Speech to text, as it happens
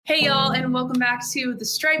Hey y'all, and welcome back to the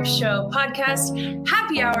Stripe Show podcast,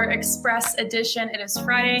 Happy Hour Express Edition. It is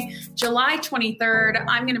Friday, July 23rd.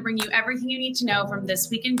 I'm going to bring you everything you need to know from this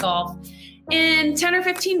week in golf in 10 or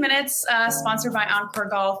 15 minutes, sponsored by OnCore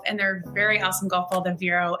Golf and their very awesome golf ball, the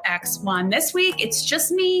Vero X1. This week, it's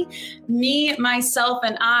just me, myself,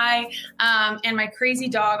 and I, and my crazy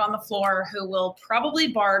dog on the floor who will probably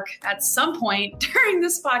bark at some point during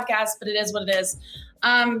this podcast, but it is what it is.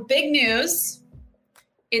 Big news.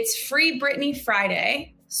 It's Free Britney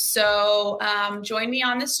Friday, so join me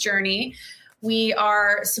on this journey. We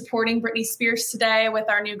are supporting Britney Spears today with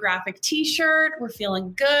our new graphic t-shirt. We're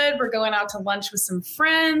feeling good. We're going out to lunch with some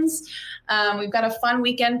friends. We've got a fun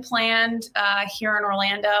weekend planned here in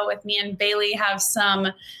Orlando with me and Bailey. Have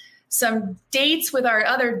some dates with our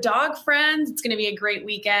other dog friends. It's going to be a great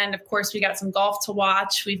weekend. Of course, we got some golf to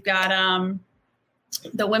watch. We've got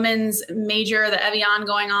the women's major, the Evian,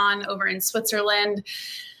 going on over in Switzerland.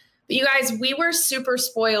 But you guys, we were super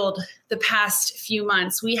spoiled the past few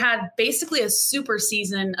months. We had basically a super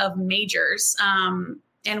season of majors.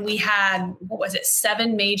 And we had,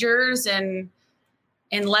 7 majors in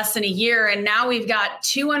less than a year. And now we've got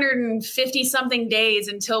 250 something days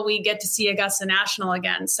until we get to see Augusta National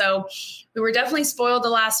again. So we were definitely spoiled the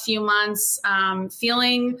last few months,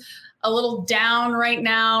 feeling a little down right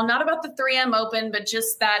now, not about the 3M Open, but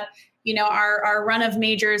just that, our run of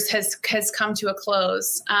majors has come to a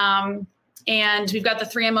close. And we've got the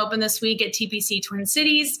 3M Open this week at TPC Twin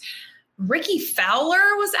Cities. Ricky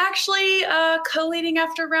Fowler was actually co-leading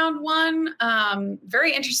after round one.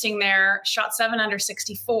 Very interesting there. Shot 7 under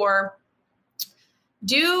 64.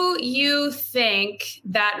 Do you think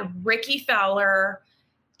that Ricky Fowler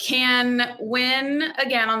can win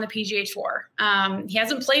again on the PGA Tour? He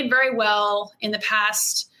hasn't played very well in the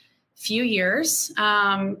past few years,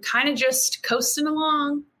 kind of just coasting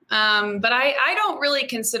along. But I don't really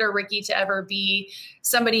consider Ricky to ever be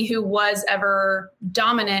somebody who was ever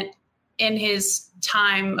dominant in his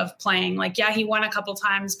time of playing. He won a couple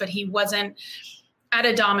times, but he wasn't at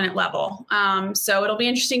a dominant level. So it'll be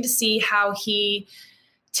interesting to see how he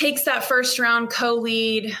takes that first round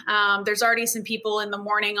co-lead. There's already some people in the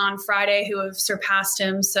morning on Friday who have surpassed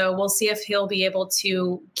him. So we'll see if he'll be able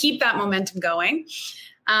to keep that momentum going.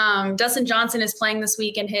 Dustin Johnson is playing this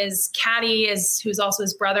week, and his caddy, who's also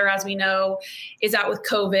his brother, as we know, is out with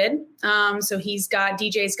COVID. So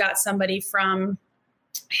DJ's got somebody from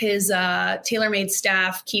his TaylorMade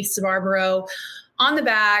staff, Keith Sabarbaro, on the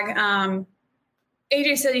bag.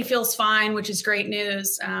 AJ said he feels fine, which is great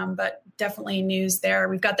news, but definitely news there.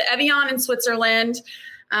 We've got the Evian in Switzerland.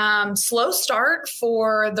 Slow start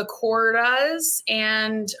for the Cordas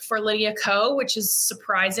and for Lydia Ko, which is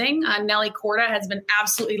surprising. Nelly Corda has been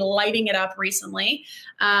absolutely lighting it up recently.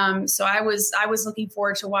 So I was looking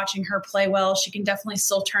forward to watching her play well. She can definitely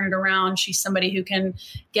still turn it around. She's somebody who can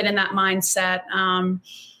get in that mindset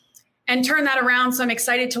and turn that around. So I'm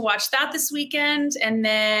excited to watch that this weekend. And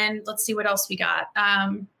then let's see what else we got.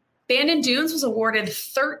 Bandon Dunes was awarded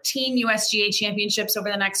 13 USGA championships over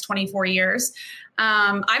the next 24 years.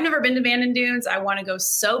 I've never been to Bandon Dunes. I want to go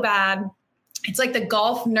so bad. It's like the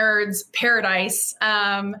golf nerds' paradise.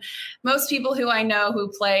 Most people who I know who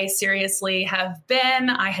play seriously have been.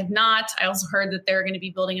 I had not. I also heard that they're going to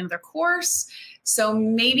be building another course. So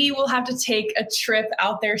maybe we'll have to take a trip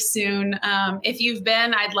out there soon. If you've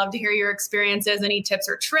been, I'd love to hear your experiences, any tips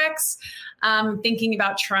or tricks. Thinking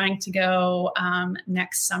about trying to go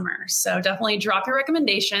next summer. So definitely drop your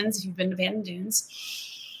recommendations if you've been to Bandon Dunes.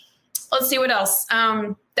 Let's see what else.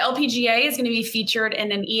 The LPGA is going to be featured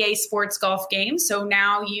in an EA Sports golf game. So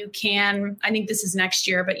now you can, I think this is next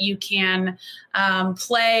year, but you can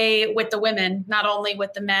play with the women, not only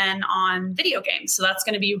with the men, on video games. So that's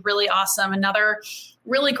going to be really awesome. Another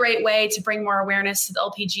really great way to bring more awareness to the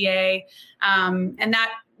LPGA. And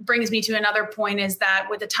that brings me to another point, is that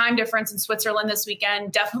with the time difference in Switzerland this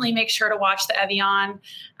weekend, definitely make sure to watch the Evian.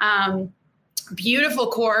 Beautiful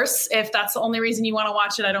course. If that's the only reason you want to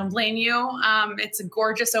watch it, I don't blame you. It's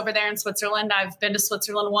gorgeous over there in Switzerland. I've been to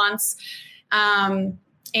Switzerland once and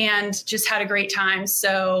just had a great time.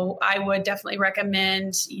 So I would definitely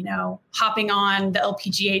recommend, hopping on the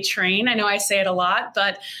LPGA train. I know I say it a lot,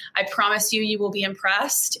 but I promise you will be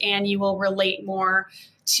impressed and you will relate more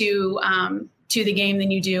to the game than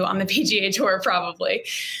you do on the PGA Tour, probably.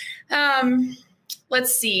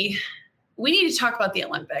 Let's see. We need to talk about the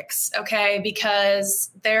Olympics, okay? Because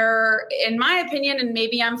they're, in my opinion, and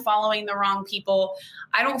maybe I'm following the wrong people,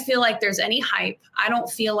 I don't feel like there's any hype. I don't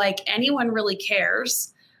feel like anyone really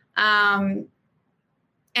cares. And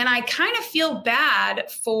I kind of feel bad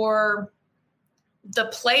for the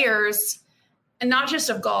players and not just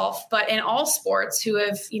of golf, but in all sports, who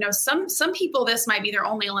have, some people, this might be their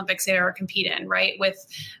only Olympics they ever compete in, right? With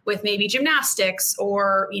maybe gymnastics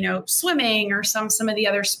or, swimming or some of the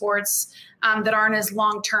other sports that aren't as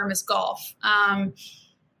long-term as golf. And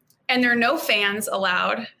there are no fans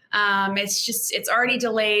allowed. It's already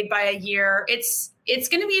delayed by a year. It's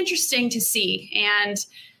going to be interesting to see. And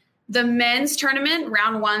the men's tournament,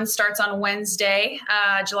 round 1, starts on Wednesday,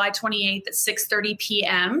 July 28th at 6:30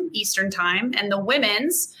 p.m. Eastern time. And the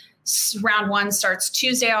women's round 1 starts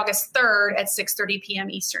Tuesday, August 3rd at 6:30 p.m.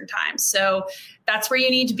 Eastern time. So that's where you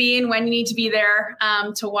need to be and when you need to be there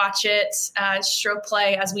to watch it. Stroke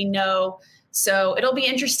play, as we know. So it'll be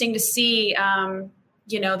interesting to see,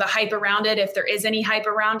 the hype around it, if there is any hype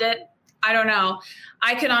around it. I don't know.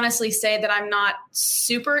 I could honestly say that I'm not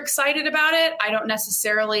super excited about it. I don't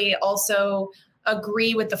necessarily also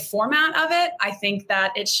agree with the format of it. I think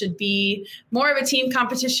that it should be more of a team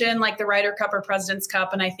competition like the Ryder Cup or President's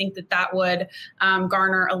Cup. And I think that would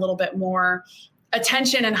garner a little bit more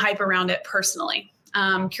attention and hype around it personally.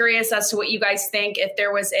 Curious as to what you guys think. If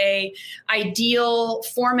there was a ideal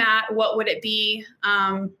format, what would it be?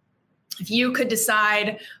 If you could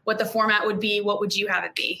decide what the format would be, what would you have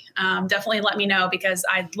it be? Definitely let me know, because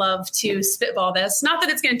I'd love to spitball this. Not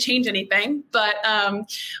that it's going to change anything, but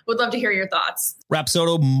would love to hear your thoughts.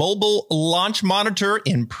 Rapsodo Mobile Launch Monitor.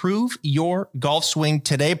 Improve your golf swing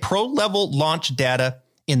today. Pro level launch data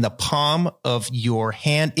in the palm of your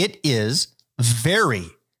hand. It is very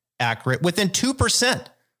accurate, within 2%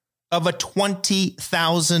 of a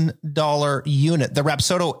 $20,000 unit. The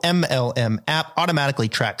Rapsodo MLM app automatically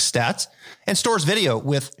tracks stats and stores video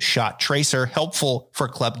with Shot Tracer, helpful for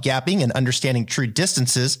club gapping and understanding true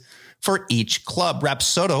distances for each club.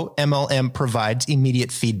 Rapsodo MLM provides immediate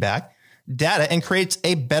feedback, data, and creates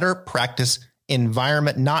a better practice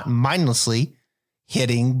environment, not mindlessly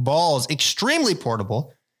hitting balls. Extremely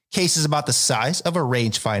portable, cases about the size of a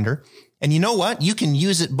rangefinder. And you know what? You can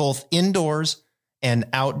use it both indoors and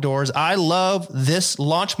outdoors. I love this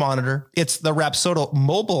launch monitor. It's the Rapsodo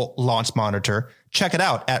Mobile Launch Monitor. Check it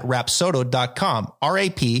out at rapsodo.com,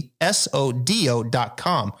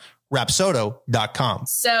 rapsodo.com, rapsodo.com.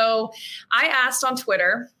 So I asked on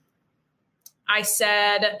Twitter, I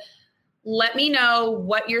said, let me know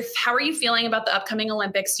how are you feeling about the upcoming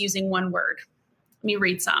Olympics using one word? Let me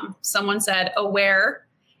read some. Someone said aware,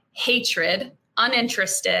 hatred,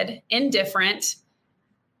 uninterested, indifferent,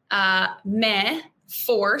 meh,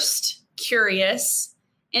 forced, curious,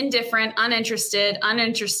 indifferent, uninterested,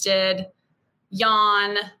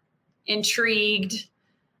 yawn, intrigued,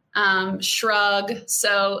 shrug.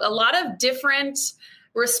 So a lot of different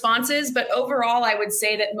responses, but overall, I would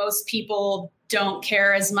say that most people don't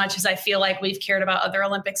care as much as I feel like we've cared about other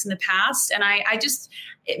Olympics in the past. And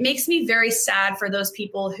it makes me very sad for those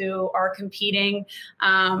people who are competing,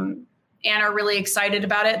 and are really excited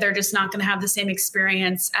about it. They're just not going to have the same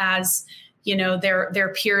experience as,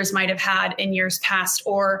 their peers might have had in years past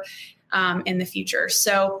or in the future.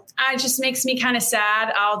 So it just makes me kind of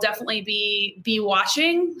sad. I'll definitely be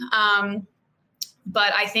watching.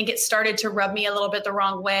 But I think it started to rub me a little bit the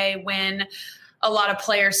wrong way when a lot of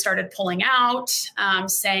players started pulling out,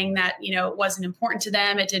 saying that, it wasn't important to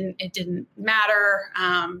them. It didn't matter.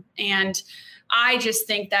 And I just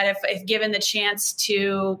think that if given the chance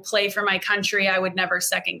to play for my country, I would never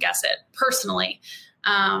second guess it personally.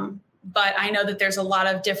 But I know that there's a lot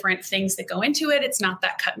of different things that go into it. It's not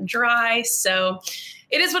that cut and dry. So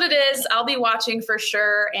it is what it is. I'll be watching for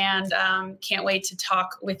sure. And can't wait to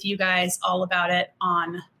talk with you guys all about it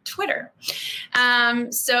on Twitter.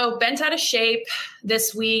 So bent out of shape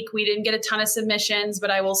this week. We didn't get a ton of submissions, but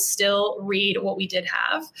I will still read what we did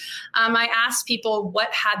have. I asked people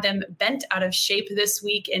what had them bent out of shape this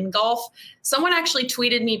week in golf. Someone actually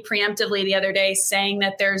tweeted me preemptively the other day saying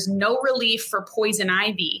that there's no relief for poison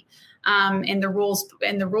ivy in the rules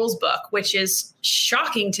book, which is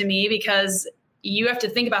shocking to me because you have to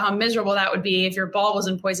think about how miserable that would be if your ball was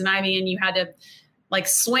in poison ivy and you had to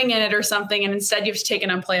swing in it or something, and instead you have to take an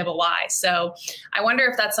unplayable lie. So I wonder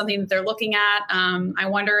if that's something that they're looking at. I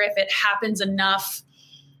wonder if it happens enough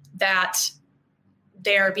that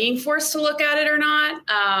they're being forced to look at it or not.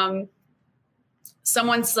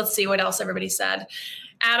 Let's see what else everybody said.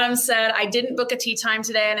 Adam said, I didn't book a tee time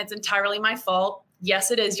today and it's entirely my fault.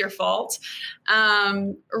 Yes, it is your fault.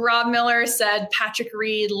 Rob Miller said, Patrick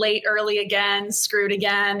Reed, late early again, screwed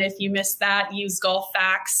again. If you missed that, use Golf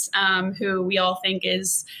Facts, who we all think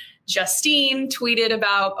is Justine, tweeted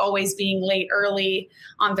about always being late early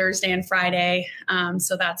on Thursday and Friday.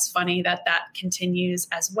 So that's funny that continues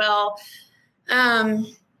as well.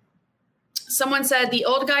 Someone said the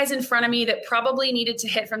old guys in front of me that probably needed to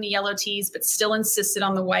hit from the yellow tees, but still insisted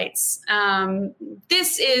on the whites.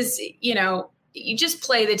 This is, you just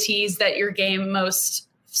play the tees that your game best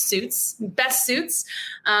suits.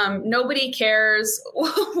 Nobody cares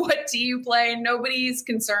what tee you play. Nobody's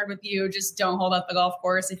concerned with you. Just don't hold up the golf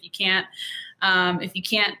course. If you can't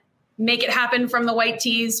make it happen from the white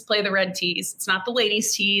tees, play the red tees. It's not the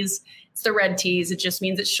ladies' tees. It's the red tees. It just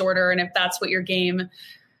means it's shorter. And if that's what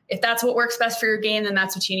works best for your game, then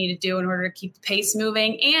that's what you need to do in order to keep the pace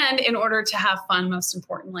moving and in order to have fun, most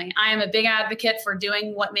importantly. I am a big advocate for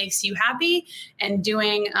doing what makes you happy and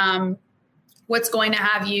doing what's going to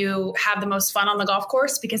have you have the most fun on the golf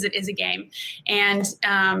course, because it is a game. And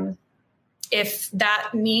if that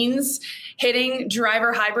means hitting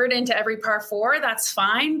driver hybrid into every par 4, that's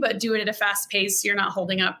fine, but do it at a fast pace. You're not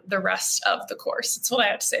holding up the rest of the course. That's what I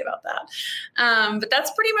have to say about that. But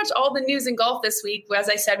that's pretty much all the news in golf this week. As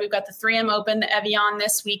I said, we've got the 3M Open, the Evian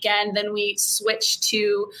this weekend. Then we switch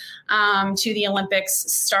to the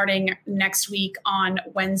Olympics starting next week on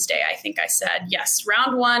Wednesday, I think I said. Yes,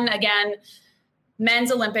 round 1 again.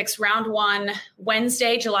 Men's Olympics round 1,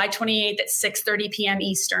 Wednesday, July 28th at 6:30 p.m.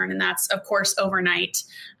 Eastern. And that's, of course, overnight.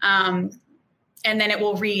 And then it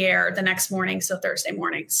will re-air the next morning, so Thursday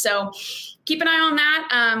morning. So keep an eye on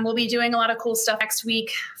that. We'll be doing a lot of cool stuff next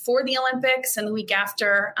week for the Olympics and the week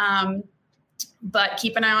after. But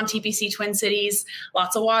keep an eye on TPC Twin Cities.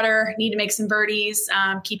 Lots of water, need to make some birdies,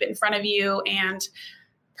 keep it in front of you, and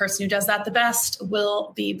person who does that the best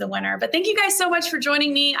will be the winner. But thank you guys so much for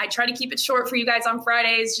joining me. I try to keep it short for you guys on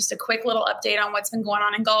Fridays, just a quick little update on what's been going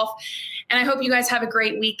on in golf. And I hope you guys have a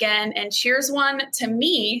great weekend, and cheers one to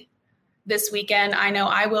me this weekend. I know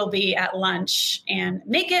I will be at lunch, and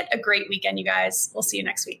make it a great weekend, you guys. We'll see you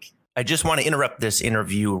next week. I just want to interrupt this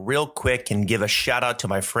interview real quick and give a shout out to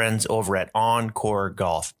my friends over at OnCore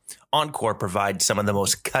Golf. OnCore provides some of the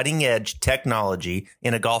most cutting edge technology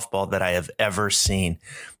in a golf ball that I have ever seen.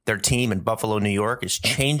 Their team in Buffalo, New York is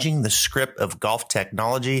changing the script of golf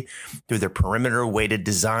technology through their perimeter weighted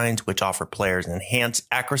designs, which offer players enhanced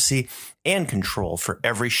accuracy and control for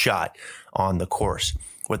every shot on the course.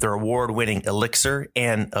 With their award-winning Elixir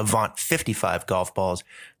and Avant 55 golf balls,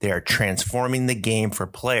 they are transforming the game for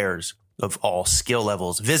players of all skill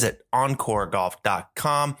levels. Visit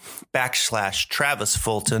OnCoreGolf.com/Travis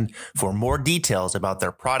Fulton for more details about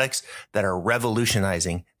their products that are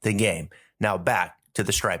revolutionizing the game. Now back to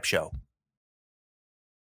the Stripe Show.